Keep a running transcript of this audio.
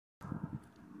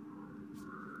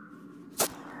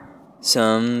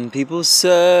Some people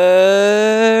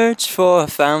search for a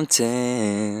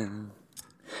fountain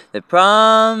that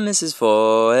promises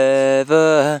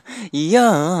forever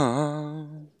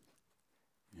young.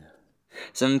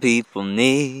 Some people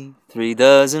need 3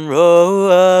 dozen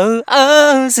roses,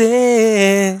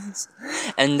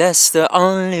 and that's the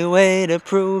only way to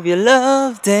prove you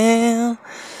love them.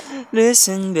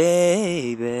 Listen,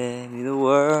 baby, the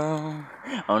world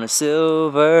on a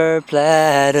silver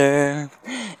platter,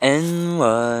 and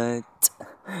what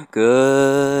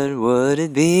good would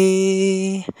it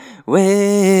be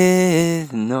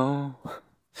with no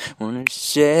one to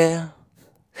share,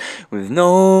 with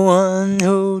no one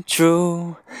who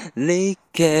truly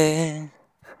cares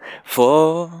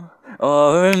for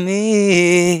or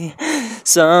me?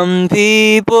 Some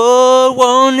people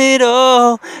want it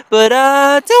all, but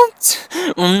I don't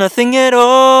want nothing at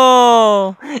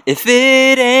all. If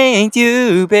it ain't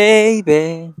you,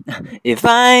 baby, if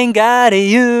I ain't got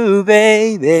you,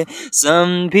 baby.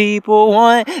 Some people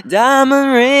want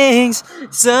diamond rings,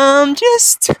 some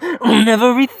just want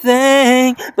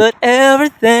everything, but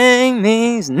everything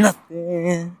means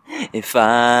nothing if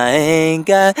I ain't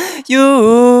got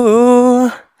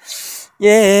you. Yeah.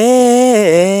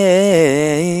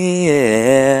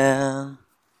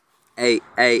 Hey,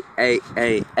 hey, hey,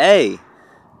 hey, hey.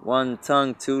 One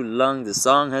tongue, two lung, the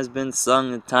song has been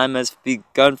sung, the time has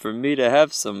begun for me to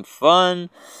have some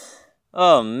fun.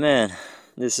 Oh man,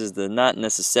 this is the Not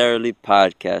Necessarily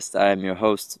podcast. I am your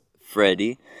host,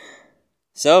 Freddie.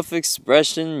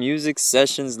 Self-expression, music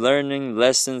sessions, learning,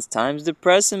 lessons, time's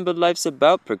depressing, but life's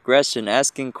about progression.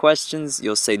 Asking questions,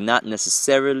 you'll say not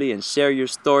necessarily, and share your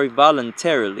story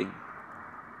voluntarily.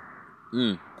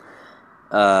 This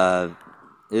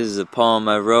is a poem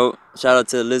I wrote. Shout out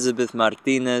to Elizabeth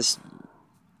Martinez,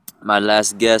 my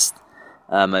last guest,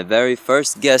 my very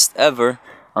first guest ever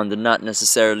on the Not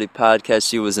Necessarily podcast.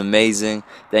 She was amazing.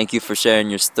 Thank you for sharing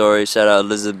your story. Shout out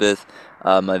Elizabeth.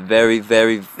 My very,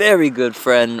 very, very good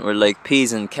friend. We're like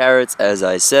peas and carrots, as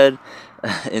I said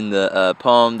in the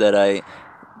poem that I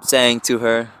sang to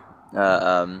her.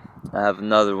 I have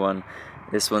another one.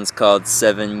 This one's called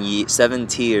Seven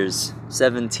Tears.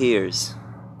 Seven Tears.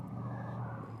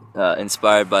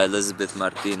 Inspired by Elizabeth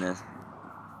Martinez.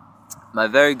 My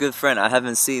very good friend, I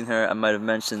haven't seen her. I might have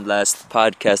mentioned last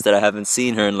podcast that I haven't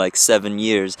seen her in like 7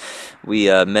 years. We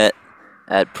met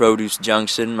at Produce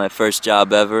Junction, my first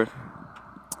job ever.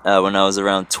 When I was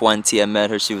around 20, I met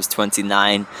her. She was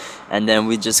 29, and then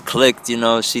we just clicked. You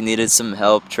know, she needed some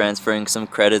help transferring some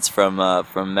credits from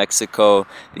Mexico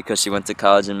because she went to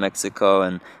college in Mexico,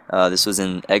 and this was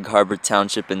in Egg Harbor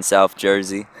Township in South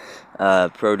Jersey,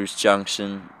 Produce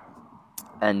Junction,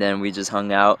 and then we just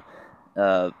hung out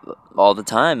all the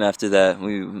time after that.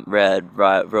 We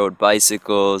rode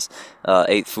bicycles,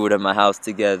 ate food at my house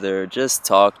together, just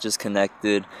talked, just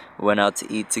connected, went out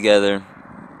to eat together,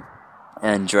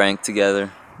 and drank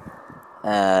together.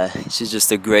 She's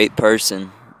just a great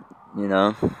person, you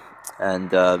know,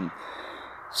 and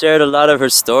shared a lot of her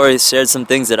stories, shared some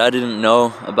things that I didn't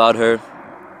know about her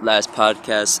last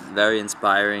podcast. Very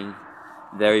inspiring,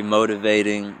 very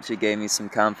motivating. She gave me some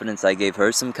confidence, I gave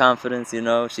her some confidence, you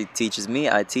know. She teaches me,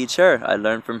 I teach her. I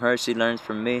learn from her, she learns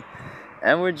from me,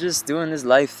 and we're just doing this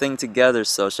life thing together.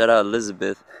 So shout out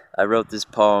Elizabeth. I wrote this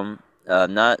poem,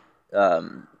 not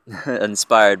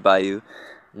inspired by you,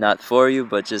 not for you,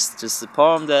 but just a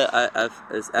poem that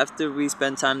after we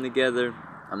spent time together,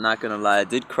 I'm not gonna lie, I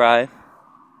did cry.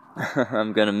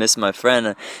 I'm gonna miss my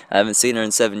friend. I haven't seen her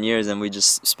in 7 years, and we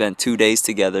just spent 2 days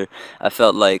together. I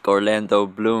felt like Orlando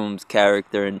Bloom's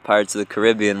character in Pirates of the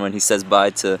Caribbean when he says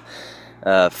bye to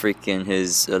freaking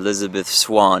his Elizabeth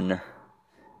Swann,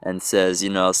 and says, you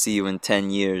know, I'll see you in 10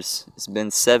 years. It's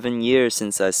been 7 years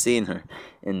since I've seen her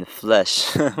in the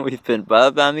flesh. We've been,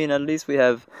 but I mean, at least we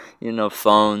have, you know,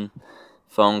 phone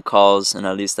calls, and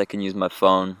at least I can use my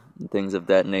phone and things of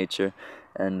that nature.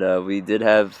 And we did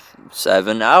have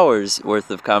 7 hours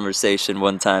worth of conversation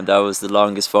one time. That was the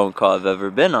longest phone call I've ever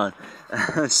been on.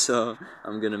 So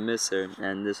I'm gonna miss her,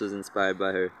 and this was inspired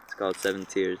by her. It's called 7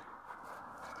 Tears.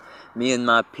 Me and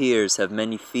my peers have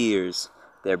many fears.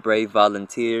 They're brave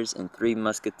volunteers and 3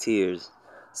 musketeers.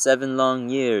 7 long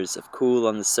years of cool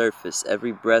on the surface,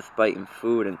 every breath biting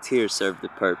food and tears served the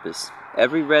purpose.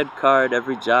 Every red card,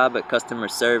 every job at customer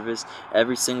service,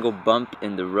 every single bump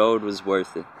in the road was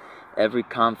worth it. Every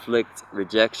conflict,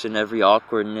 rejection, every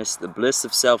awkwardness, the bliss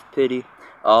of self-pity,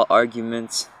 all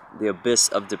arguments, the abyss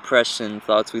of depression,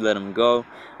 thoughts we let them go,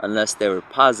 unless they were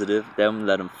positive, then we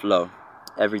let them flow.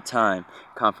 every time,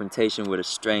 confrontation with a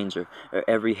stranger, or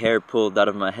every hair pulled out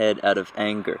of my head out of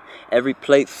anger, every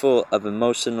plate full of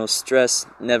emotional stress,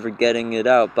 never getting it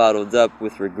out, bottled up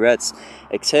with regrets.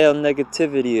 Exhale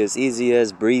negativity as easy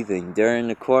as breathing. During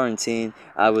the quarantine,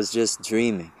 I was just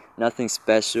dreaming. Nothing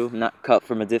special, not cut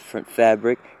from a different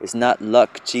fabric. It's not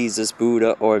luck, Jesus,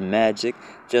 Buddha, or magic.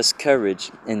 Just courage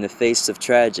in the face of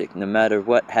tragic. No matter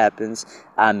what happens,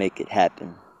 I make it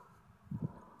happen.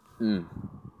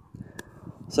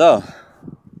 So,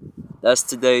 that's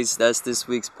this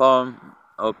week's poem.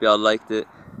 I hope y'all liked it.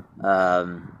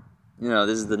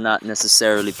 This is the Not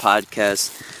Necessarily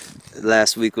podcast.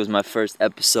 Last week was my first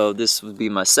episode. This would be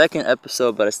my second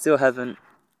episode, but I still haven't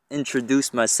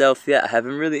introduced myself yet. I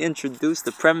haven't really introduced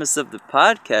the premise of the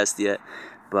podcast yet,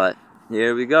 but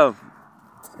here we go.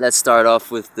 Let's start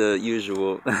off with the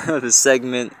usual the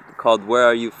segment called Where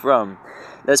Are You From?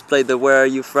 Let's play the Where Are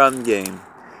You From game,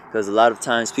 because a lot of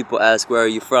times people ask where are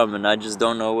you from and I just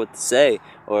don't know what to say,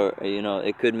 or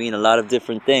it could mean a lot of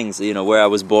different things, where I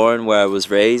was born, where I was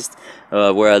raised,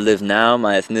 where I live now,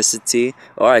 my ethnicity,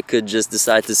 or I could just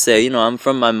decide to say, I'm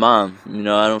from my mom.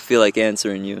 I don't feel like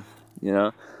answering you.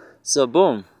 So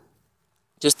boom.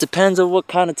 Just depends on what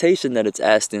connotation that it's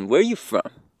asked in. Where are you from?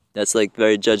 That's like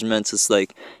very judgmental. It's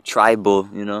like tribal,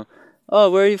 Oh,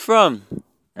 where are you from?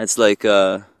 That's like,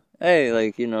 hey,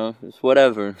 like, it's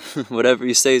whatever. Whatever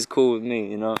you say is cool with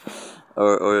me,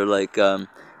 Or like, de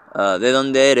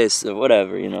donde eres? Or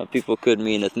whatever, People could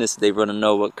mean ethnicity. They want to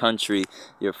know what country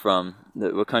you're from,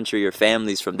 what country your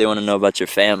family's from. They want to know about your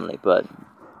family. But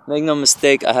make no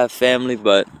mistake, I have family,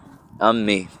 but I'm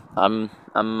me. I'm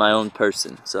my own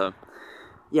person. So,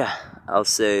 yeah, I'll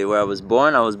say where I was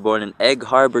born. I was born in Egg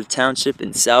Harbor Township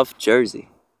in South Jersey.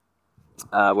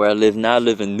 Where I live now, I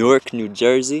live in Newark, New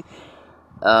Jersey.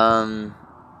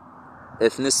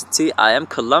 Ethnicity, I am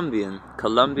Colombian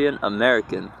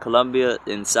American, Colombia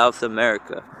in South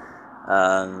America.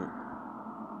 I'm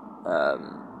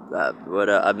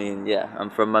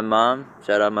from my mom.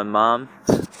 Shout out my mom,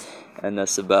 and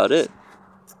that's about it.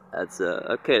 That's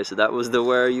okay. So that was the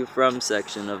 "Where Are You From"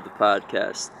 section of the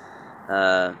podcast.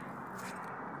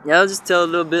 I'll just tell a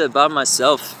little bit about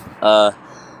myself.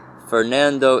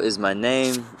 Fernando is my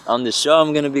name. On the show,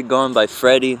 I'm gonna be going by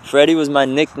Freddy. Freddy was my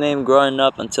nickname growing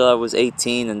up until I was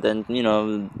 18, and then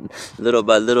little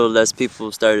by little, less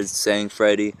people started saying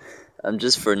Freddy. I'm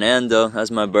just Fernando.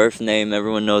 That's my birth name.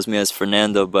 Everyone knows me as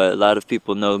Fernando, but a lot of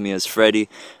people know me as Freddy.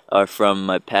 Are from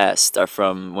my past. Are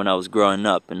from when I was growing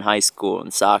up in high school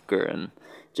and soccer and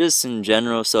just in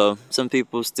general. So some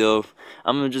people still.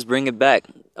 I'm gonna just bring it back.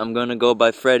 I'm gonna go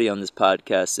by Freddy on this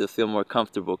podcast. It'll feel more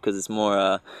comfortable because it's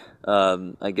more,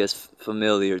 I guess,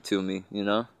 familiar to me,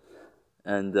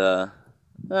 And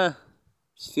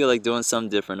just feel like doing something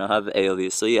different. I'll have an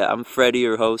alias. So yeah, I'm Freddy,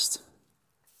 your host.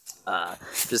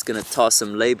 Just gonna toss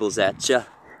some labels at ya.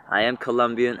 I am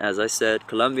Colombian, as I said,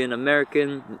 Colombian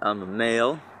American. I'm a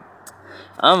male.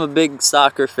 I'm a big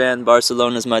soccer fan.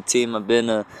 Barcelona's my team. I've been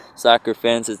a soccer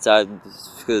fan since I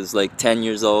was like 10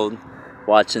 years old,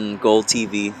 watching Goal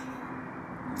TV.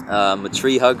 I'm a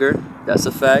tree hugger. That's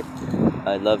a fact.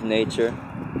 I love nature.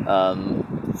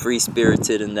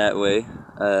 Free-spirited in that way.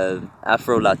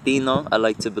 Afro-Latino. I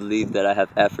like to believe that I have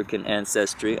African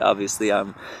ancestry. Obviously,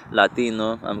 I'm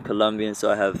Latino. I'm Colombian, so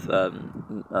I have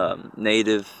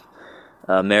Native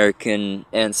American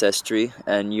ancestry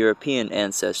and European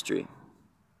ancestry.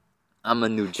 I'm a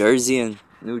New Jerseyan,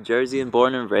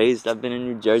 born and raised. I've been in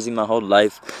New Jersey my whole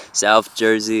life. South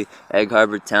Jersey, Egg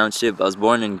Harbor Township. I was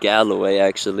born in Galloway,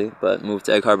 actually, but moved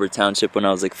to Egg Harbor Township when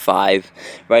I was like 5.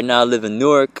 Right now I live in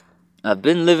Newark. I've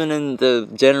been living in the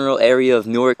general area of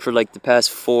Newark for like the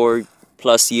past 4+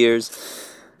 years.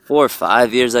 4 or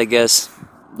 5 years, I guess.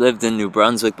 Lived in New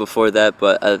Brunswick before that,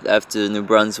 but after New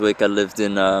Brunswick, I lived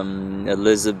in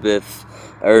Elizabeth,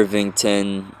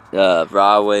 Irvington,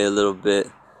 Rahway a little bit.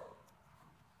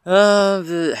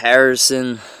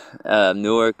 Harrison,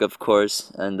 Newark, of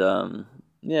course, and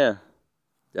yeah,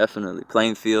 definitely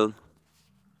Plainfield.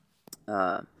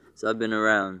 So I've been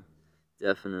around,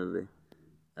 definitely.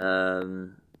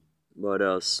 What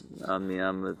else? I mean,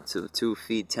 I'm a 2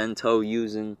 feet 10 toe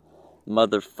using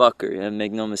motherfucker, and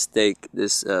make no mistake,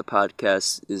 this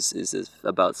podcast is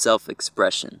about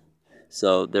self-expression.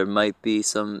 So there might be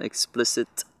some explicit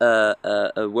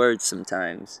words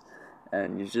sometimes.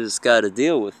 And you just gotta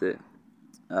deal with it.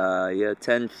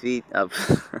 10 feet of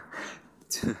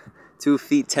 2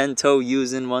 feet 10 toe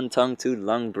using, 1 tongue 2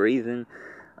 lung breathing.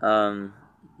 I'm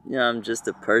just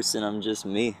a person. I'm just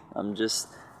me. I'm just.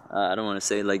 I don't want to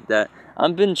say it like that.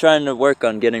 I've been trying to work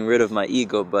on getting rid of my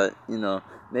ego, but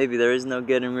maybe there is no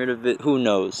getting rid of it. Who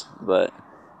knows? But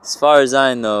as far as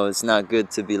I know, it's not good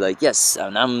to be like, yes,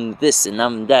 and I'm this and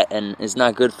I'm that, and it's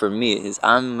not good for me.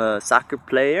 I'm a soccer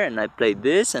player and I play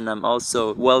this, and I'm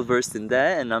also well versed in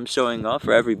that, and I'm showing off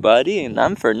for everybody, and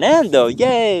I'm Fernando,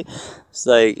 yay! It's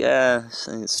like, yeah,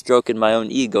 stroking my own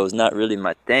ego is not really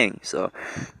my thing. So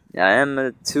yeah, I am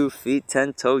a 2 feet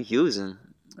 10 toe using.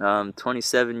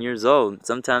 27 years old.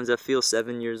 Sometimes I feel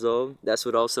 7 years old. That's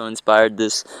what also inspired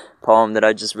this poem that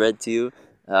I just read to you.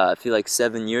 I feel like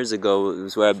 7 years ago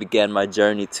was where I began my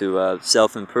journey to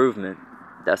self-improvement.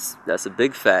 That's a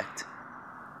big fact.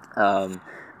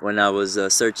 When I was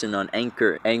searching on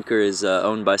Anchor. Anchor is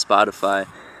owned by Spotify.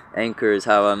 Anchor is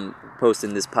how I'm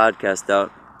posting this podcast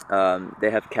out. They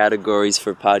have categories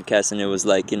for podcasts, and it was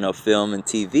like, film and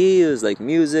TV, it was like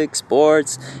music,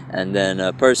 sports, and then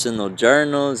personal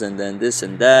journals, and then this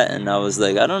and that. And I was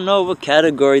like, I don't know what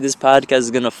category this podcast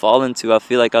is gonna fall into. I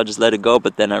feel like I'll just let it go.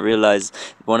 But then I realized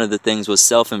one of the things was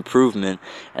self-improvement,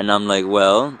 and I'm like,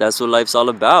 well, that's what life's all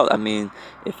about. I mean,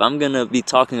 if I'm gonna be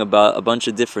talking about a bunch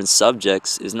of different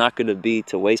subjects, it's not gonna be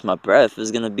to waste my breath.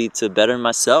 It's gonna be to better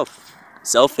myself.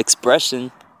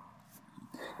 Self-expression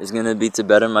is going to be to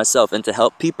better myself and to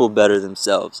help people better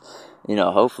themselves.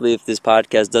 Hopefully if this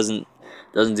podcast doesn't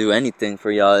do anything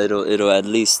for y'all, it'll at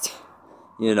least,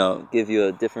 give you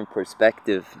a different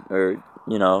perspective, or,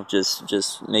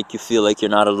 just make you feel like you're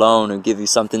not alone, or give you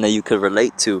something that you could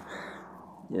relate to,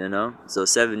 So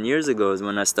 7 years ago is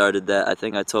when I started that. I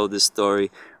think I told this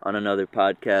story on another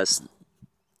podcast,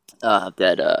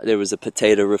 that there was a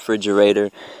potato refrigerator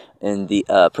in the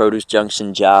Produce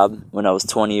Junction job when I was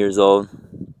 20 years old.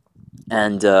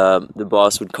 And the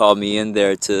boss would call me in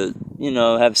there to,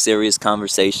 have serious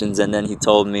conversations. And then he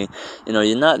told me,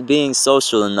 you're not being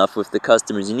social enough with the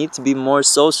customers. You need to be more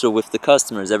social with the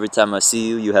customers. Every time I see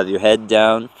you, you have your head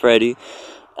down, Freddie.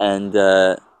 And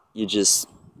you just,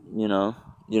 you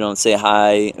don't say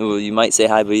hi. Well, you might say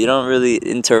hi, but you don't really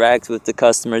interact with the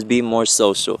customers. Be more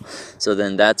social. So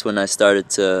then that's when I started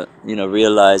to,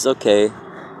 realize, okay,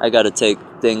 I got to take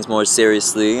things more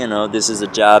seriously. This is a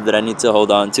job that I need to hold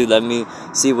on to. Let me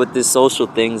see what this social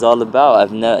thing's all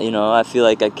about. I feel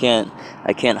like I can't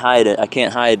hide it. I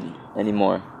can't hide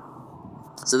anymore.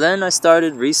 So then I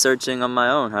started researching on my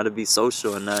own how to be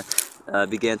social, and I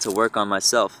began to work on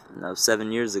myself. And that was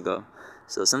 7 years ago.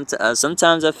 So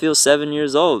sometimes I feel 7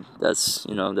 years old. That's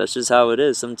just how it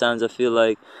is. Sometimes I feel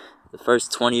like the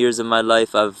first 20 years of my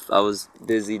life I was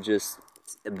busy just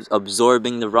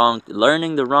absorbing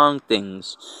learning the wrong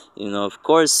things. Of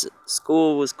course,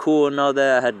 school was cool and all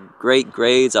that. I had great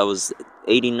grades. I was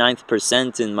 89th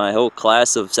percent in my whole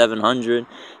class of 700,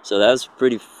 so that was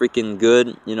pretty freaking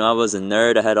good. I was a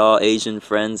nerd. I had all Asian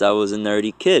friends. I was a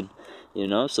nerdy kid.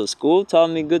 So school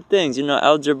taught me good things.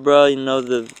 Algebra,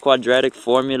 the quadratic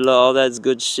formula, all that's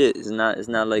good shit. It's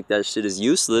not like that shit is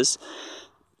useless.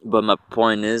 But my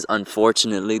point is,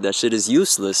 unfortunately, that shit is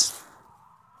useless.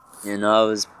 I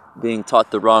was being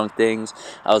taught the wrong things.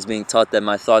 I was being taught that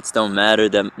my thoughts don't matter,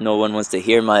 that no one wants to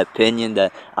hear my opinion,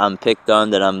 that I'm picked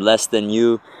on, that I'm less than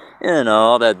you.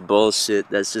 All that bullshit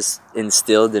that's just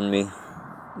instilled in me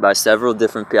by several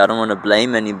different people. I don't want to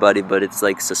blame anybody, but it's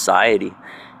like society,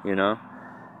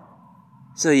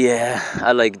 So yeah,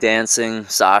 I like dancing,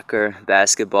 soccer,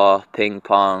 basketball, ping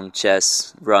pong,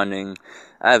 chess, running.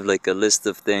 I have like a list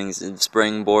of things.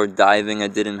 Springboard diving I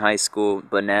did in high school.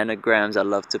 Bananagrams I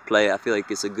love to play. I feel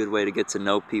like it's a good way to get to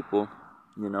know people.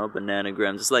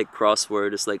 Bananagrams. It's like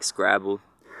crossword. It's like Scrabble.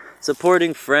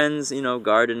 Supporting friends.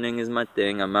 Gardening is my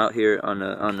thing. I'm out here on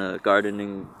a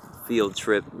gardening field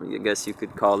trip, I guess you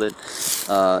could call it,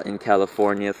 in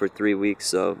California for 3 weeks.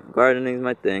 So gardening is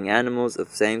my thing. Animals, the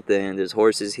same thing. There's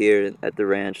horses here at the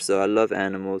ranch, so I love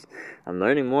animals. I'm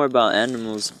learning more about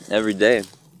animals every day.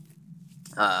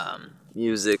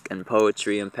 Music and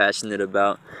poetry I'm passionate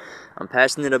about. I'm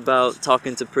passionate about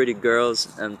talking to pretty girls.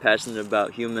 I'm passionate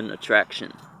about human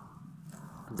attraction.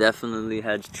 Definitely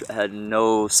had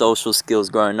no social skills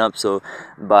growing up, so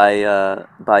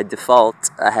by default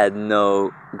I had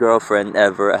no girlfriend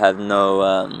ever. I have no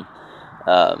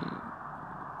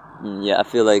I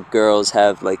feel like girls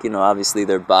have, like, obviously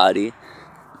their body,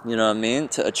 what I mean,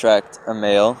 to attract a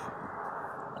male.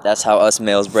 That's how us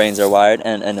males' brains are wired.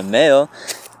 And a male,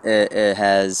 it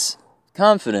has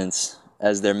confidence.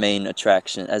 as their main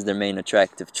attraction, as their main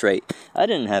attractive trait. I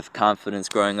didn't have confidence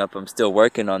growing up. I'm still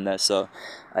working on that. So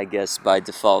I guess by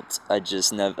default, I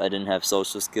didn't have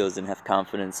social skills, didn't have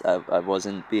confidence. I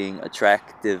wasn't being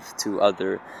attractive to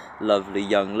other lovely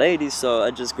young ladies. So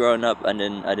I just growing up, I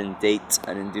didn't date.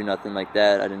 I didn't do nothing like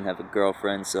that. I didn't have a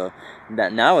girlfriend. So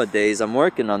that nowadays I'm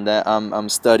working on that. I'm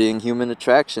studying human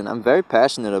attraction. I'm very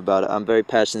passionate about it. I'm very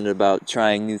passionate about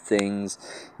trying new things,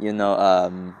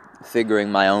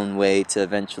 figuring my own way to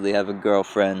eventually have a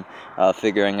girlfriend,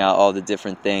 figuring out all the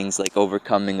different things, like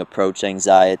overcoming approach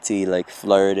anxiety, like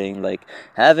flirting, like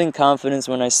having confidence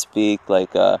when I speak,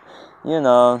 like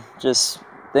just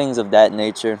things of that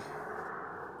nature.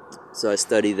 So I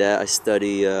study that. I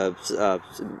study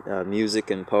music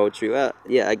and poetry. Well,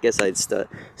 yeah, I guess I'd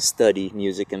study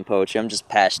music and poetry. I'm just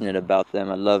passionate about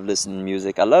them. I love listening to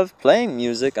music. I love playing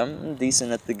music. I'm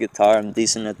decent at the guitar. I'm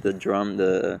decent at the drum,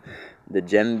 the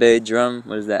djembe drum.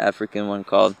 What is that African one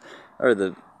called? Or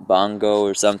the bongo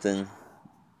or something.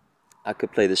 I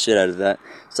could play the shit out of that.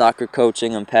 Soccer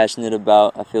coaching, I'm passionate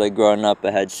about. I feel like growing up,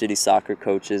 I had shitty soccer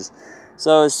coaches.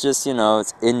 So it's just,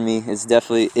 it's in me. It's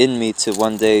definitely in me to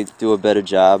one day do a better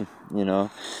job,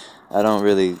 I don't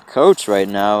really coach right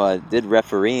now. I did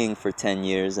refereeing for 10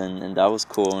 years, and that was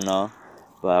cool and all.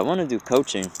 But I want to do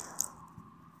coaching.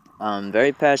 I'm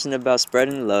very passionate about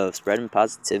spreading love, spreading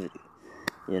positivity.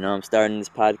 I'm starting this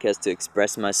podcast to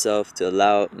express myself, to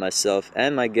allow myself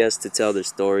and my guests to tell their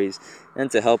stories,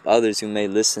 and to help others who may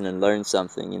listen and learn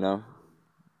something,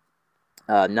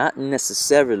 Not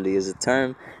necessarily is a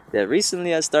term that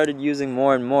recently I started using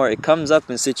more and more. It comes up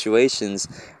in situations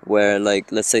where, like,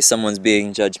 let's say someone's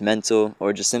being judgmental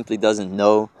or just simply doesn't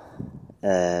know,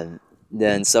 and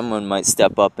then someone might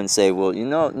step up and say, well,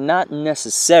 not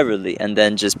necessarily, and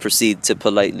then just proceed to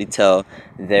politely tell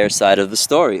their side of the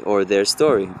story or their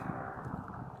story.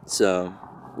 So,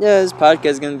 yeah, this podcast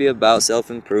is going to be about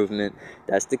self-improvement.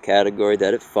 That's the category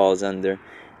that it falls under.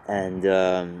 And,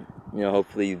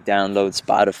 hopefully you download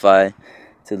Spotify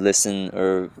to listen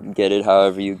or get it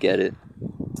however you get it.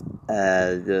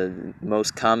 The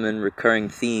most common recurring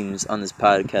themes on this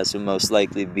podcast will most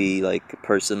likely be like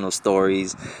personal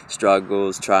stories,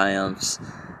 struggles, triumphs,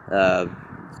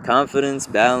 confidence,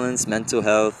 balance, mental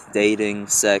health, dating,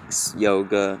 sex,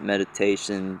 yoga,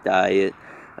 meditation, diet,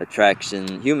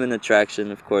 attraction, human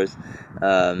attraction, of course,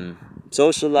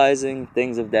 socializing,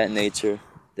 things of that nature,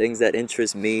 things that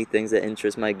interest me, things that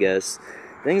interest my guests,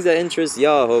 things that interest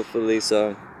y'all, hopefully.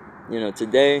 So,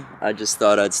 today I just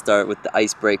thought I'd start with the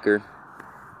icebreaker.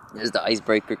 Here's the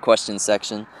icebreaker question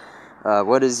section.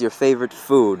 What is your favorite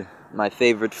food? My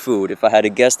favorite food. If I had a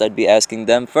guest, I'd be asking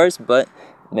them first, but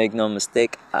make no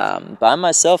mistake, I'm by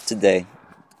myself today.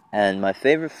 And my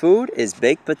favorite food is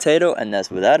baked potato, and that's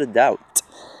without a doubt.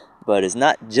 But it's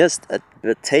not just a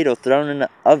potato thrown in the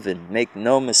oven. Make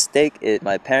no mistake,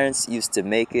 my parents used to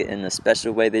make it in a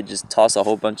special way. They just toss a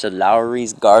whole bunch of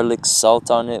Lawry's, garlic,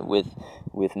 salt on it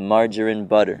with margarine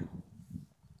butter.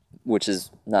 Which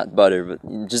is not butter,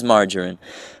 but just margarine.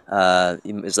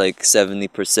 It's like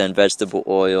 70% vegetable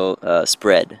oil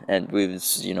spread. And we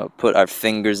would, put our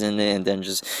fingers in it and then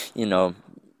just,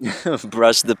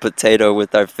 brush the potato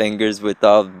with our fingers with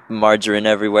all margarine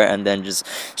everywhere, and then just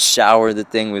shower the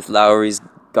thing with Lawry's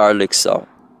garlic salt,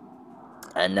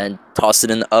 and then toss it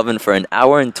in the oven for an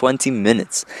hour and 20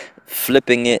 minutes,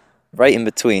 flipping it right in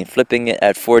between, flipping it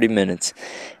at 40 minutes,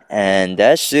 and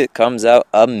that shit comes out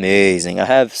amazing. I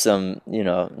have some,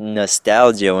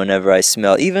 nostalgia whenever I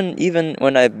smell. Even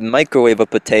when I microwave a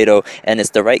potato and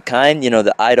it's the right kind,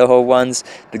 the Idaho ones,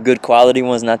 the good quality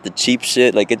ones, not the cheap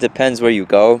shit. Like, it depends where you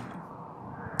go.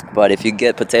 But if you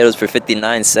get potatoes for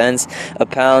 59 cents a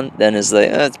pound, then it's like,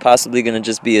 it's possibly going to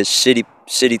just be a shitty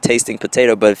tasting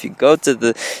potato. But if you go to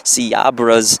the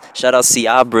Ciabras, shout out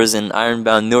Ciabras in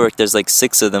Ironbound, Newark, there's like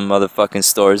 6 of them motherfucking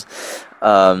stores.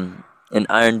 In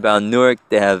Ironbound, Newark,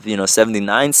 they have,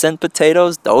 79-cent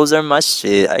potatoes. Those are my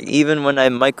shit. Even when I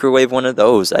microwave one of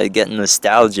those, I get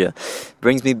nostalgia.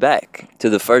 Brings me back to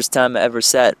the first time I ever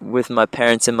sat with my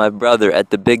parents and my brother at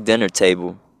the big dinner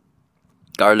table.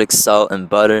 Garlic, salt, and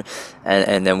butter.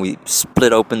 And then we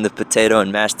split open the potato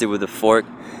and mashed it with a fork.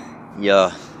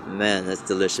 Yeah, man, that's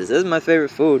delicious. This is my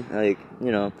favorite food.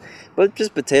 But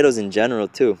just potatoes in general,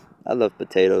 too. I love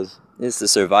potatoes. It's the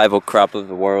survival crop of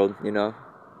the world,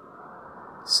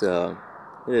 So,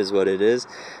 it is what it is.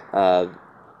 I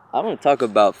want to talk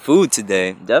about food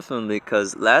today, definitely,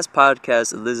 because last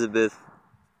podcast, Elizabeth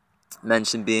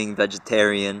mentioned being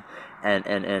vegetarian,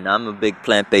 and I'm a big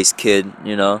plant-based kid,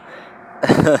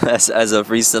 as of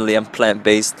recently, I'm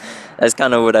plant-based. That's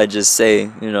kind of what I just say,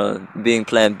 being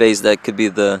plant-based, that could be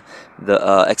the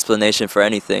explanation for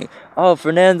anything. oh,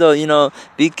 Fernando,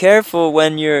 be careful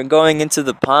when you're going into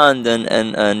the pond and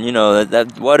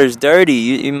that water's dirty.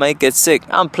 You might get sick.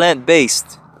 I'm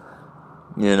plant-based,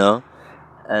 you know.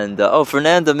 And oh,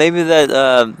 Fernando, maybe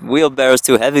that wheelbarrow's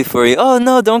too heavy for you. Oh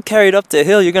no, don't carry it up the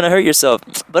hill. You're gonna hurt yourself.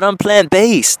 But I'm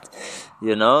plant-based.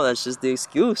 That's just the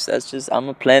excuse. I'm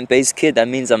a plant-based kid. That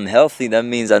means I'm healthy. That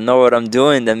means I know what I'm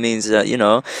doing. That means I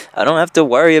don't have to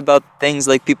worry about things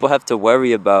like people have to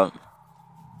worry about.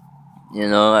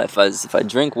 If I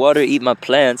drink water, eat my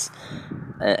plants,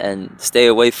 and stay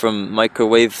away from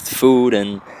microwaved food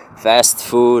and fast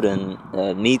food and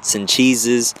meats and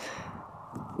cheeses,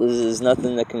 there's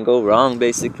nothing that can go wrong.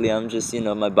 Basically, I'm just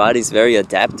my body's very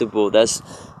adaptable. That's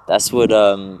what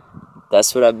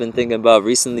I've been thinking about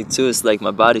recently too. It's like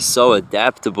my body's so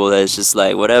adaptable that it's just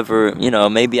like whatever,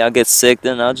 maybe I'll get sick,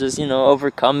 then I'll just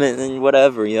overcome it and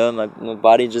whatever. My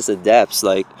body just adapts,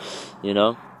 like you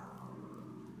know.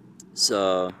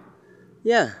 So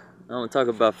yeah, I want to talk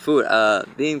about food.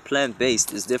 Being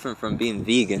plant-based is different from being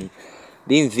vegan.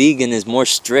 Being vegan is more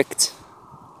strict.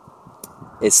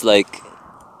 It's like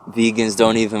vegans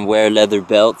don't even wear leather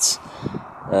belts.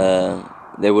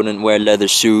 They wouldn't wear leather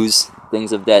shoes,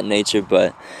 things of that nature.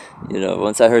 But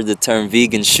once I heard the term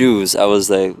vegan shoes, I was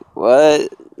like, what?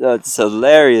 That's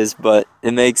hilarious, but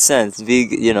it makes sense.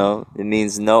 Vegan, it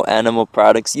means no animal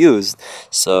products used.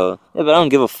 So yeah, but I don't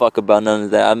give a fuck about none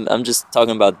of that. I'm just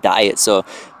talking about diet. So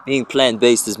being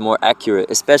plant-based is more accurate,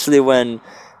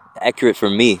 accurate for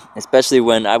me, especially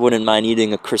when I wouldn't mind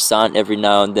eating a croissant every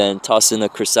now and then, tossing a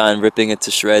croissant, ripping it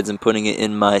to shreds and putting it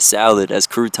in my salad as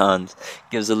croutons.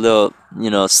 Gives a little,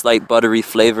 slight buttery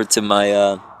flavor to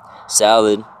my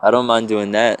salad. I don't mind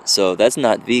doing that. So that's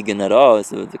not vegan at all.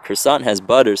 So the croissant has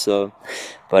butter,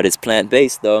 but it's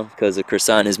plant-based though, because the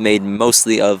croissant is made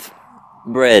mostly of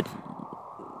bread,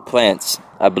 plants,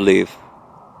 I believe.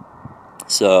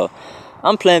 So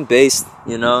I'm plant-based,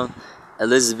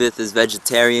 Elizabeth is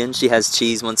vegetarian. She has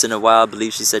cheese once in a while. I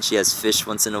believe she said she has fish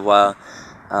once in a while.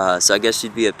 So I guess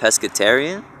she'd be a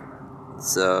pescatarian.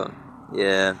 So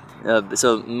yeah.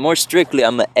 So more strictly,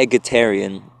 I'm an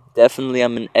eggitarian. Definitely,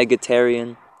 I'm an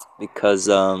eggitarian because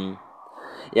I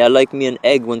like me an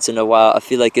egg once in a while. I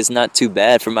feel like it's not too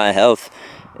bad for my health.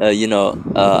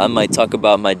 I might talk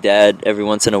about my dad every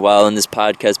once in a while in this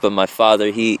podcast, but my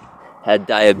father, he had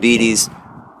diabetes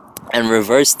and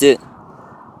reversed it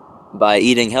by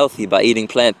eating healthy, by eating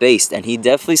plant-based, and he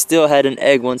definitely still had an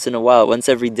egg once in a while, once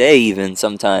every day even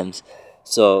sometimes.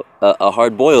 So a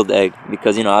hard-boiled egg,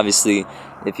 because obviously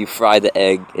if you fry the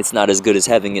egg, it's not as good as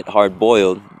having it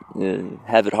hard-boiled.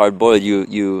 Have it hard-boiled,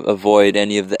 you avoid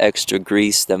any of the extra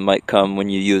grease that might come when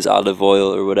you use olive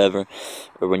oil or whatever,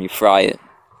 or when you fry it.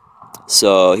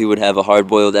 So he would have a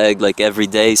hard-boiled egg like every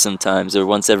day sometimes, or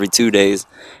once every 2 days.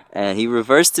 And he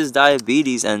reversed his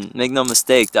diabetes, and make no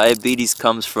mistake, diabetes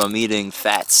comes from eating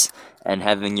fats and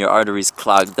having your arteries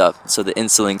clogged up, so the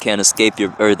insulin can't escape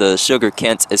or the sugar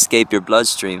can't escape your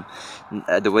bloodstream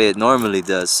the way it normally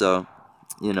does. So,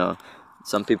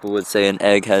 some people would say an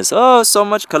egg has, so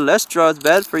much cholesterol, it's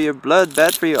bad for your blood,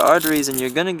 bad for your arteries, and you're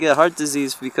gonna get heart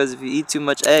disease because if you eat too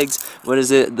much eggs. What is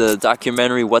it, the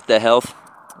documentary What the Health?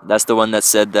 That's the one that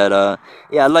said that, I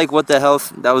like What the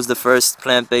Health. That was the first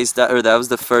plant-based, or that was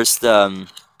the first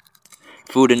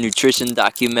food and nutrition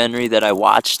documentary that I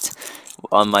watched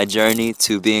on my journey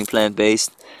to being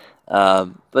plant-based.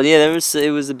 But yeah,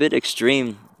 it was a bit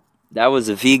extreme. That was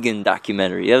a vegan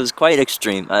documentary. It was quite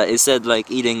extreme. It said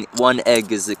like eating one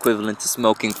egg is equivalent to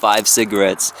smoking 5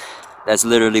 cigarettes. That's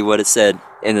literally what it said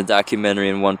in the documentary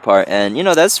in one part. And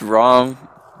that's wrong.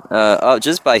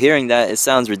 Just by hearing that, it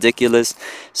sounds ridiculous.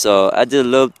 So I did a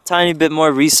little tiny bit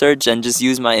more research and just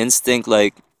used my instinct.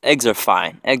 Like, eggs are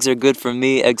fine. Eggs are good for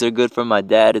me. Eggs are good for my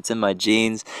dad. It's in my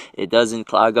genes. It doesn't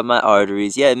clog up my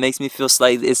arteries. Yeah, it makes me feel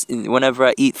slightly. Whenever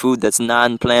I eat food that's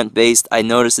non-plant based, I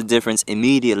notice a difference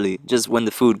immediately. Just when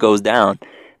the food goes down,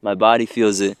 my body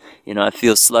feels it. I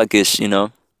feel sluggish.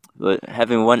 But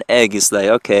having one egg is like,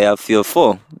 okay, I'll feel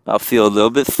full. I'll feel a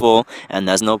little bit full, and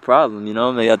that's no problem,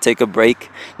 Maybe I'll take a break.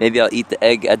 Maybe I'll eat the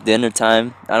egg at dinner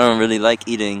time. I don't really like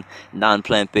eating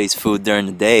non-plant-based food during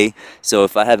the day. So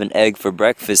if I have an egg for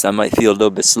breakfast, I might feel a little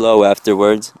bit slow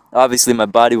afterwards. Obviously, my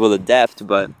body will adapt,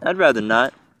 but I'd rather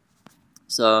not.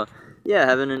 So, yeah,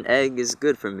 having an egg is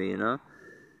good for me,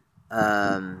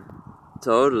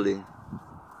 Totally.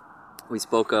 We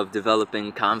spoke of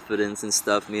developing confidence and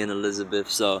stuff, me and Elizabeth,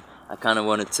 so I kind of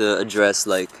wanted to address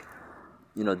diet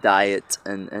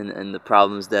and the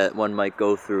problems that one might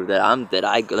go through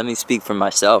let me speak for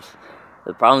myself.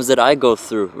 The problems that I go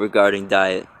through regarding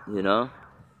diet,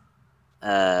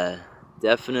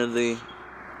 definitely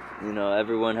You know,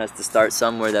 everyone has to start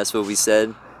somewhere. That's what we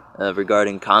said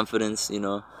regarding confidence. You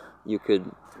know, you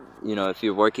could, you know, if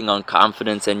you're working on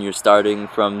confidence and you're starting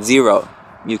from zero,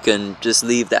 you can just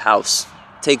leave the house.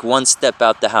 Take one step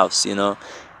out the house, you know.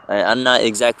 I'm not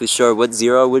exactly sure what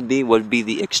zero would be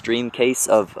the extreme case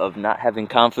of not having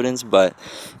confidence, but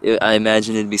I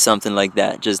imagine it'd be something like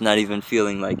that. Just not even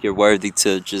feeling like you're worthy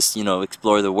to just, you know,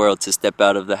 explore the world, to step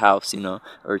out of the house, you know,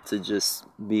 or to just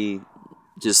be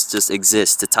just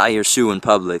exist, to tie your shoe in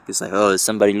public. It's like, oh, is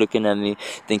somebody looking at me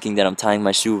thinking that I'm tying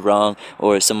my shoe wrong,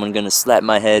 or is someone gonna slap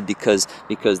my head because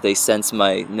they sense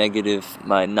my negative,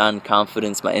 my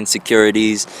non-confidence, my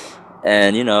insecurities.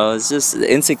 And you know, it's just,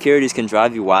 insecurities can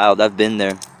drive you wild. I've been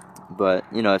there. But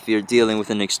you know, if you're dealing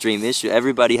with an extreme issue,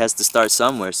 everybody has to start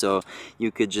somewhere. So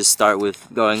you could just start with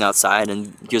going outside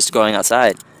and just going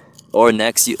outside. Or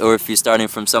or if you're starting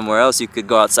from somewhere else, you could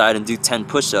go outside and do 10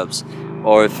 push-ups.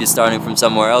 Or if you're starting from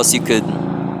somewhere else, you could,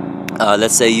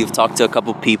 let's say you've talked to a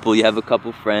couple people, you have a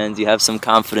couple friends, you have some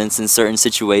confidence in certain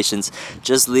situations.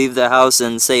 Just leave the house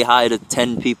and say hi to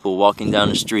 10 people walking down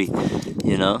the street,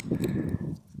 you know?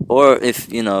 Or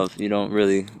if, you know, if you don't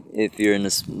really, if you're in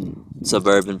a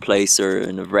suburban place or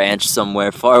in a ranch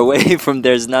somewhere far away from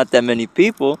there's not that many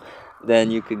people,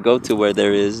 then you could go to where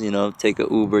there is, you know, take a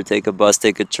Uber, take a bus,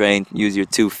 take a train, use your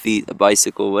 2 feet, a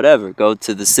bicycle, whatever. Go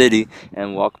to the city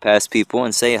and walk past people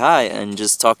and say hi and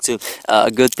just talk to.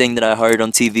 A good thing that I heard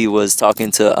on TV was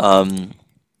talking to,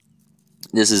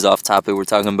 this is off topic, we're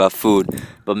talking about food,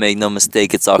 but make no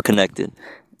mistake, it's all connected.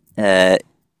 Uh,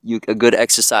 a good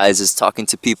exercise is talking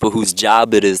to people whose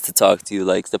job it is to talk to you,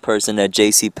 like the person at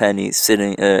J.C. Penney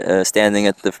sitting, standing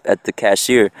at the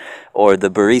cashier, or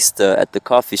the barista at the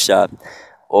coffee shop,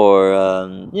 or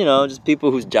you know, just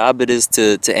people whose job it is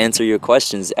to answer your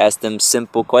questions. Ask them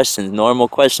simple questions, normal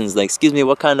questions, like, excuse me,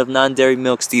 what kind of non-dairy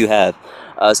milks do you have?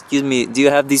 Excuse me, do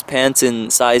you have these pants in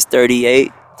size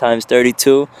 38 times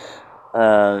 32?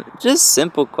 Just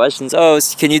simple questions. Oh,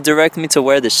 can you direct me to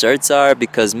where the shirts are?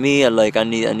 Because I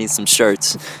need some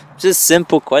shirts. Just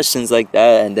simple questions like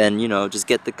that, and then, you know, just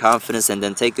get the confidence, and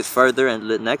then take it further, and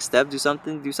the next step, do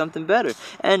something better.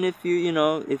 And if you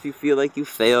know, if you feel like you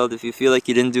failed, if you feel like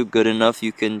you didn't do good enough,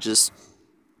 you can just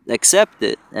accept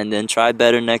it and then try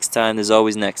better next time. There's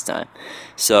always next time.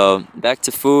 So back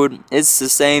to food, it's the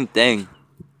same thing.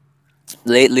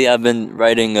 Lately I've been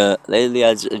writing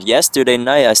yesterday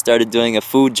night I started doing a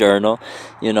food journal,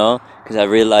 you know, because I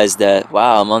realized that,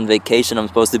 wow, I'm on vacation, I'm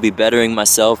supposed to be bettering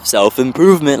myself,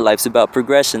 self-improvement, life's about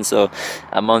progression. So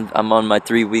I'm on my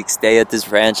 3 week stay at this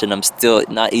ranch, and I'm still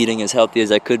not eating as healthy as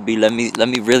I could be. Let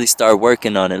me really start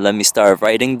working on it. Let me start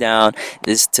writing down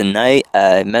this. Tonight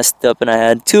I messed up and I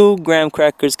had 2 graham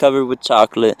crackers covered with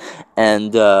chocolate,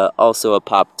 and also a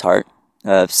Pop-Tart,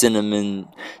 cinnamon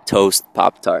toast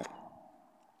Pop-Tart.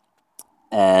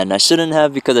 And I shouldn't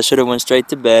have, because I should have went straight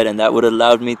to bed, and that would have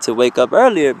allowed me to wake up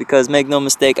earlier, because make no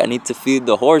mistake, I need to feed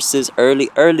the horses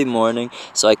early morning,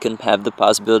 so I can have the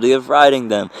possibility of riding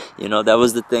them. You know, that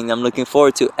was the thing I'm looking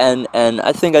forward to, and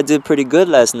I think I did pretty good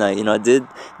last night. You know, I did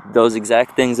those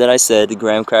exact things that I said, the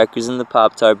graham crackers and the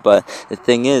Pop-Tart, but the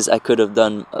thing is, I could have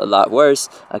done a lot worse.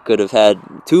 I could have had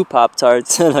 2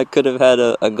 Pop-Tarts, and I could have had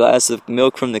a glass of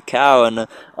milk from the cow, and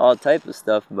all type of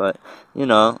stuff, but, you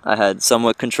know, I had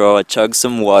somewhat control. I chugged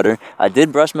some water, I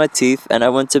did brush my teeth, and I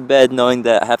went to bed knowing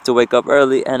that I have to wake up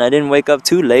early, and I didn't wake up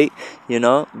too late, you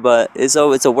know, but it's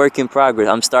a work in progress.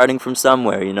 I'm starting from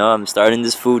somewhere, you know, I'm starting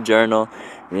this food journal,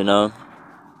 you know,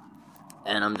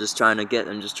 and I'm just trying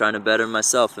to better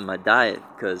myself in my diet,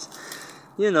 because,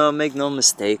 you know, make no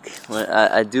mistake,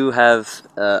 I do have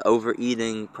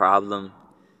overeating problem,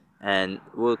 and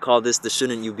we'll call this the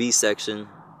shouldn't you be section,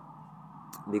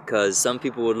 because some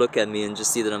people would look at me and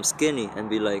just see that I'm skinny and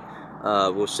be like,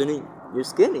 well, you're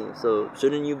skinny, so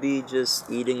shouldn't you be just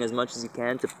eating as much as you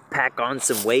can to pack on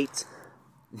some weight?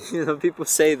 You know, people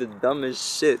say the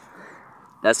dumbest shit.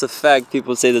 That's a fact.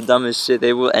 People say the dumbest shit.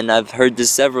 They will, and I've heard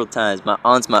this several times. My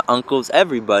aunts, my uncles,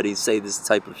 everybody say this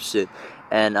type of shit,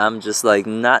 and I'm just like,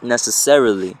 not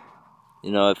necessarily.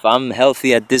 You know, if I'm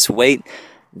healthy at this weight,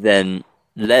 then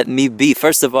let me be.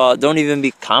 First of all, don't even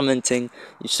be commenting.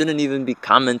 You shouldn't even be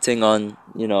commenting on,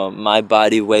 you know, my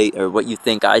body weight or what you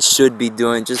think I should be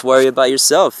doing. Just worry about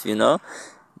yourself, you know.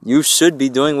 You should be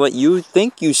doing what you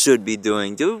think you should be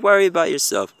doing. Do worry about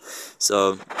yourself.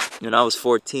 So, when I was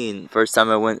 14, first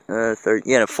time I went,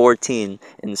 14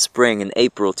 in the spring, in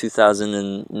April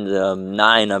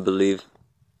 2009, I believe.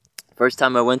 First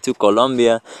time I went to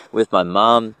Colombia with my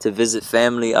mom to visit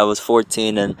family, I was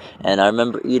 14, and I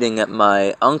remember eating at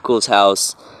my uncle's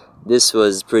house. This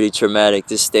was pretty traumatic.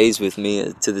 This stays with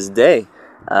me to this day.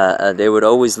 they would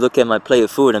always look at my plate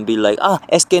of food and be like, ah,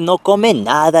 es que no come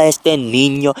nada este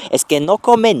niño, es que no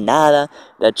come nada.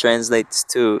 That translates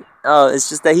to, oh, it's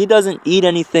just that he doesn't eat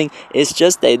anything. It's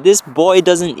just that this boy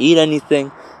doesn't eat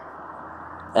anything.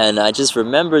 And I just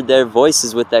remembered their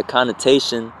voices with that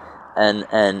connotation,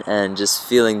 and just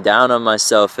feeling down on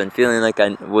myself and feeling like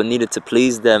I needed to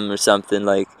please them or something,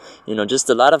 like, just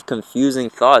a lot of confusing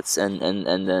thoughts. And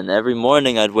then every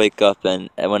morning I'd wake up, and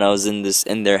when I was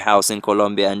in their house in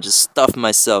Colombia, and just stuff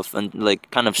myself and like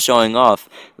kind of showing off,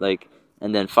 like.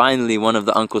 And then finally, one of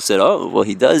the uncles said, "Oh, well,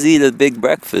 he does eat a big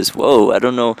breakfast. Whoa, I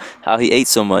don't know how he ate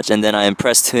so much." And then I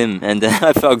impressed him, and then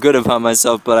I felt good about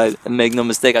myself. But I make no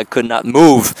mistake, I could not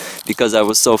move because I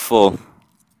was so full.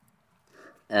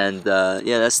 And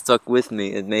yeah, that stuck with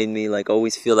me. It made me like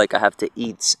always feel like I have to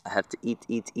eat. I have to eat,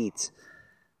 eat, eat.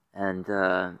 And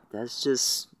that's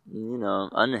just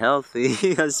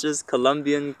unhealthy. That's just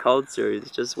Colombian culture.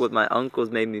 It's just what my uncles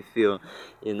made me feel.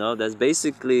 That's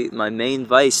basically my main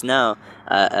vice now.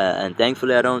 And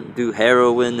thankfully I don't do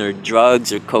heroin or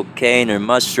drugs or cocaine or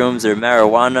mushrooms or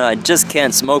marijuana. I just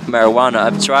can't smoke marijuana.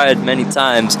 I've tried many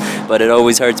times, but it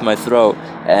always hurts my throat.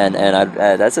 And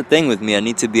that's the thing with me. I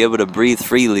need to be able to breathe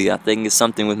freely. I think it's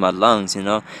something with my lungs.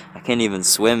 I can't even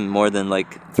swim more than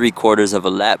like 3/4 of a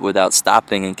lap without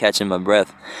stopping and catching my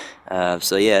breath.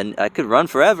 So yeah, I could run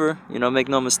forever. Make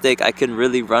no mistake, I can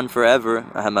really run forever.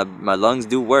 My lungs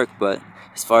do work, but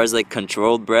as far as like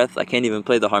controlled breath, I can't even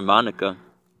play the harmonica.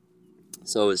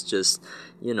 So it's just,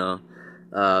 yeah,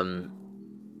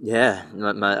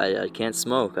 I can't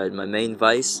smoke. My main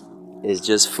vice is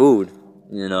just food.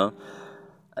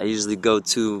 I usually go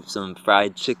to some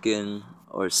fried chicken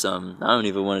or some. I don't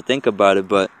even want to think about it,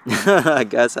 but I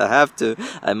guess I have to.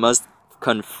 I must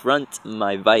confront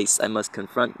my vice. I must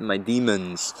confront my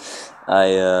demons.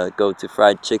 I go to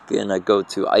fried chicken. I go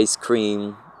to ice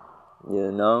cream.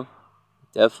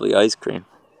 Definitely ice cream.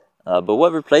 But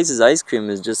what replaces ice cream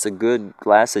is just a good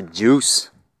glass of juice.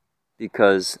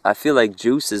 Because I feel like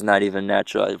juice is not even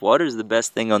natural. Water is the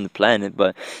best thing on the planet,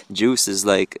 but juice is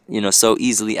like, so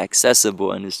easily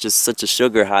accessible, and it's just such a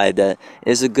sugar high that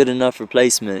it's a good enough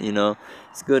replacement,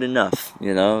 It's good enough,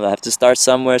 I have to start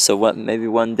somewhere, so maybe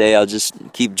one day I'll just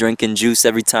keep drinking juice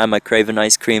every time I crave an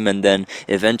ice cream, and then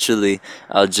eventually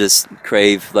I'll just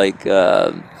crave like,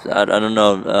 I don't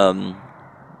know,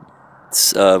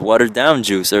 watered down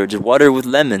juice or just water with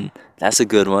lemon. That's a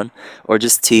good one. Or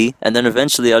just tea. And then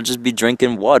eventually I'll just be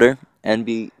drinking water and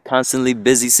be constantly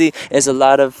busy. See, there's a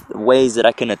lot of ways that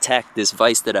I can attack this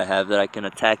vice that I have, that I can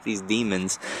attack these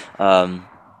demons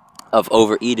of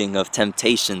overeating, of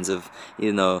temptations, of,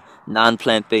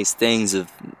 non-plant-based things,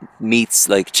 of meats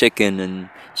like chicken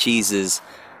and cheeses.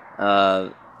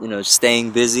 Staying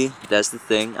busy. That's the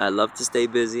thing. I love to stay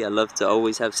busy. I love to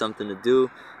always have something to do.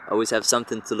 Always have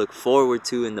something to look forward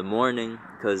to in the morning,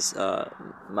 because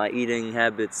my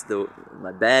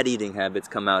bad eating habits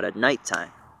come out at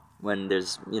nighttime, when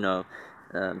there's,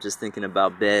 I'm just thinking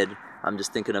about bed. I'm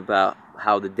just thinking about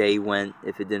how the day went.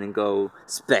 If it didn't go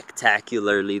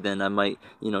spectacularly, then I might,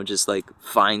 just like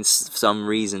find some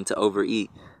reason to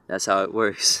overeat. That's how it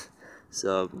works.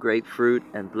 So grapefruit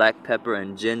and black pepper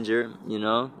and ginger,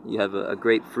 you have a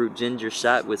grapefruit ginger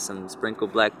shot with some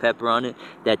sprinkled black pepper on it.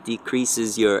 That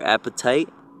decreases your appetite,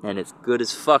 and it's good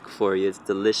as fuck for you. It's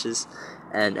delicious.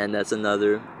 And that's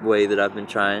another way that I've been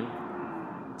trying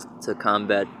to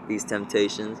combat these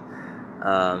temptations.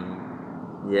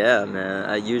 Yeah, man.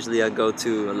 I go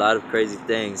to a lot of crazy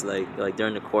things. Like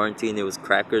during the quarantine, it was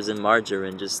crackers and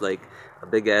margarine, just like a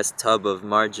big ass tub of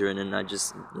margarine, and I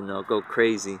just go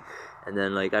crazy. And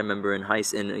then like I remember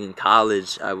in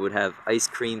college, I would have ice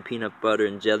cream, peanut butter,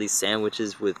 and jelly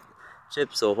sandwiches with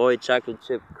Chips Ahoy chocolate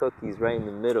chip cookies right in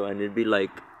the middle, and it'd be like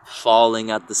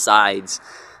falling out the sides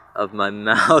of my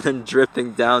mouth and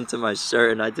dripping down to my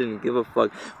shirt, and I didn't give a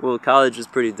fuck. Well, college was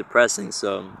pretty depressing,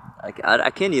 so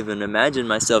I can't even imagine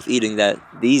myself eating that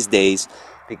these days,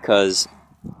 because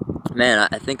man,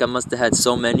 I think I must have had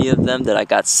so many of them that I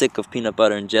got sick of peanut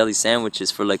butter and jelly sandwiches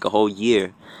for like a whole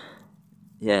year.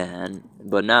 Yeah,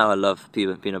 but now I love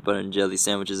peanut butter and jelly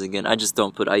sandwiches again. I just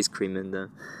don't put ice cream in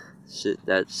them.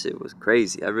 That shit was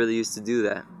crazy. I really used to do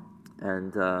that.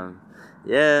 And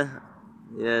yeah,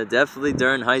 definitely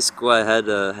during high school I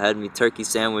had me turkey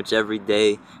sandwich every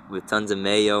day with tons of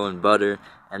mayo and butter,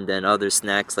 and then other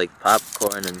snacks like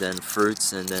popcorn, and then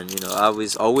fruits, and then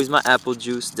always my apple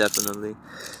juice, definitely.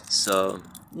 So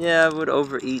yeah, I would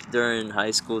overeat during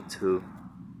high school too.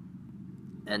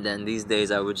 And then these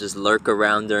days I would just lurk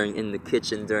around in the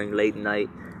kitchen during late night,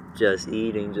 just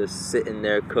eating, just sitting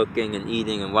there cooking and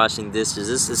eating and washing dishes.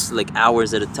 This is like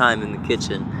hours at a time in the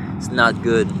kitchen. It's not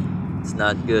good. It's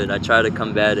not good. I try to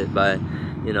combat it by,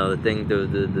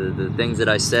 the things that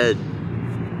I said,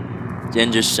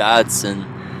 ginger shots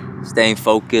and staying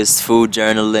focused, food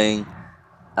journaling.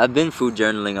 I've been food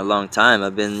journaling a long time.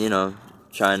 I've been,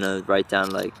 trying to write down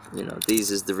like,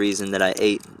 these is the reason that I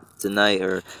ate tonight,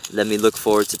 or let me look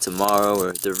forward to tomorrow,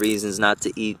 or the reasons not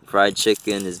to eat fried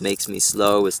chicken is makes me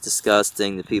slow, it's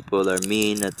disgusting, the people are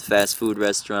mean at the fast food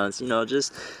restaurants,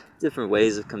 just different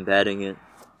ways of combating it.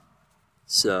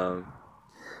 So,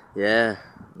 yeah,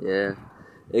 yeah.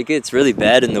 It gets really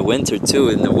bad in the winter too.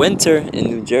 In the winter in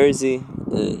New Jersey,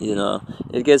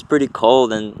 it gets pretty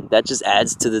cold, and that just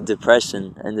adds to the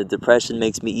depression. And the depression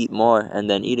makes me eat more, and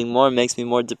then eating more makes me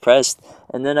more depressed,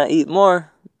 and then I eat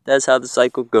more. That's how the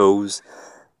cycle goes.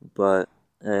 But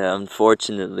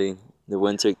unfortunately, the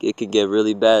winter it could get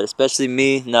really bad. Especially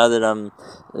me now that I'm,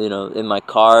 in my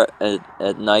car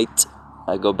at night.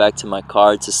 I go back to my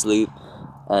car to sleep,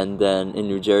 and then in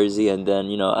New Jersey, and then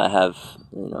I have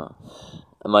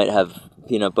I might have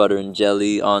peanut butter and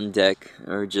jelly on deck,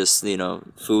 or just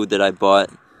food that I bought.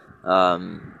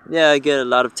 Yeah, I get a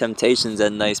lot of temptations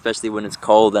at night, especially when it's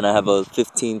cold and I have a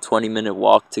 15-20 minute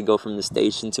walk to go from the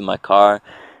station to my car,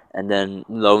 and then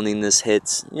loneliness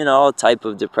hits, all type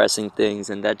of depressing things,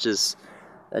 and that just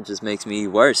makes me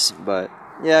worse. But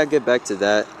yeah, I'll get back to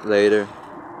that later.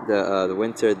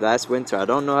 The last winter, I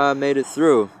don't know how I made it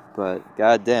through, but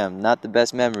goddamn, not the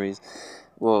best memories.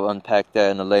 We'll unpack that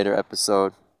in a later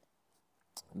episode.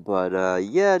 But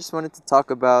yeah, I just wanted to talk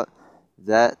about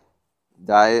that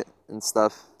diet and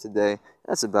stuff today.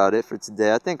 That's about it for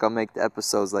today. I think I'll make the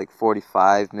episodes like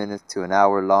 45 minutes to an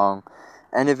hour long.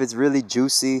 And if it's really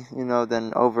juicy,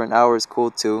 then over an hour is cool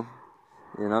too.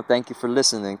 Thank you for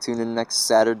listening. Tune in next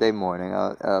Saturday morning.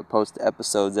 I'll post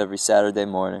episodes every Saturday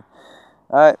morning.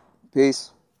 All right,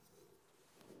 peace.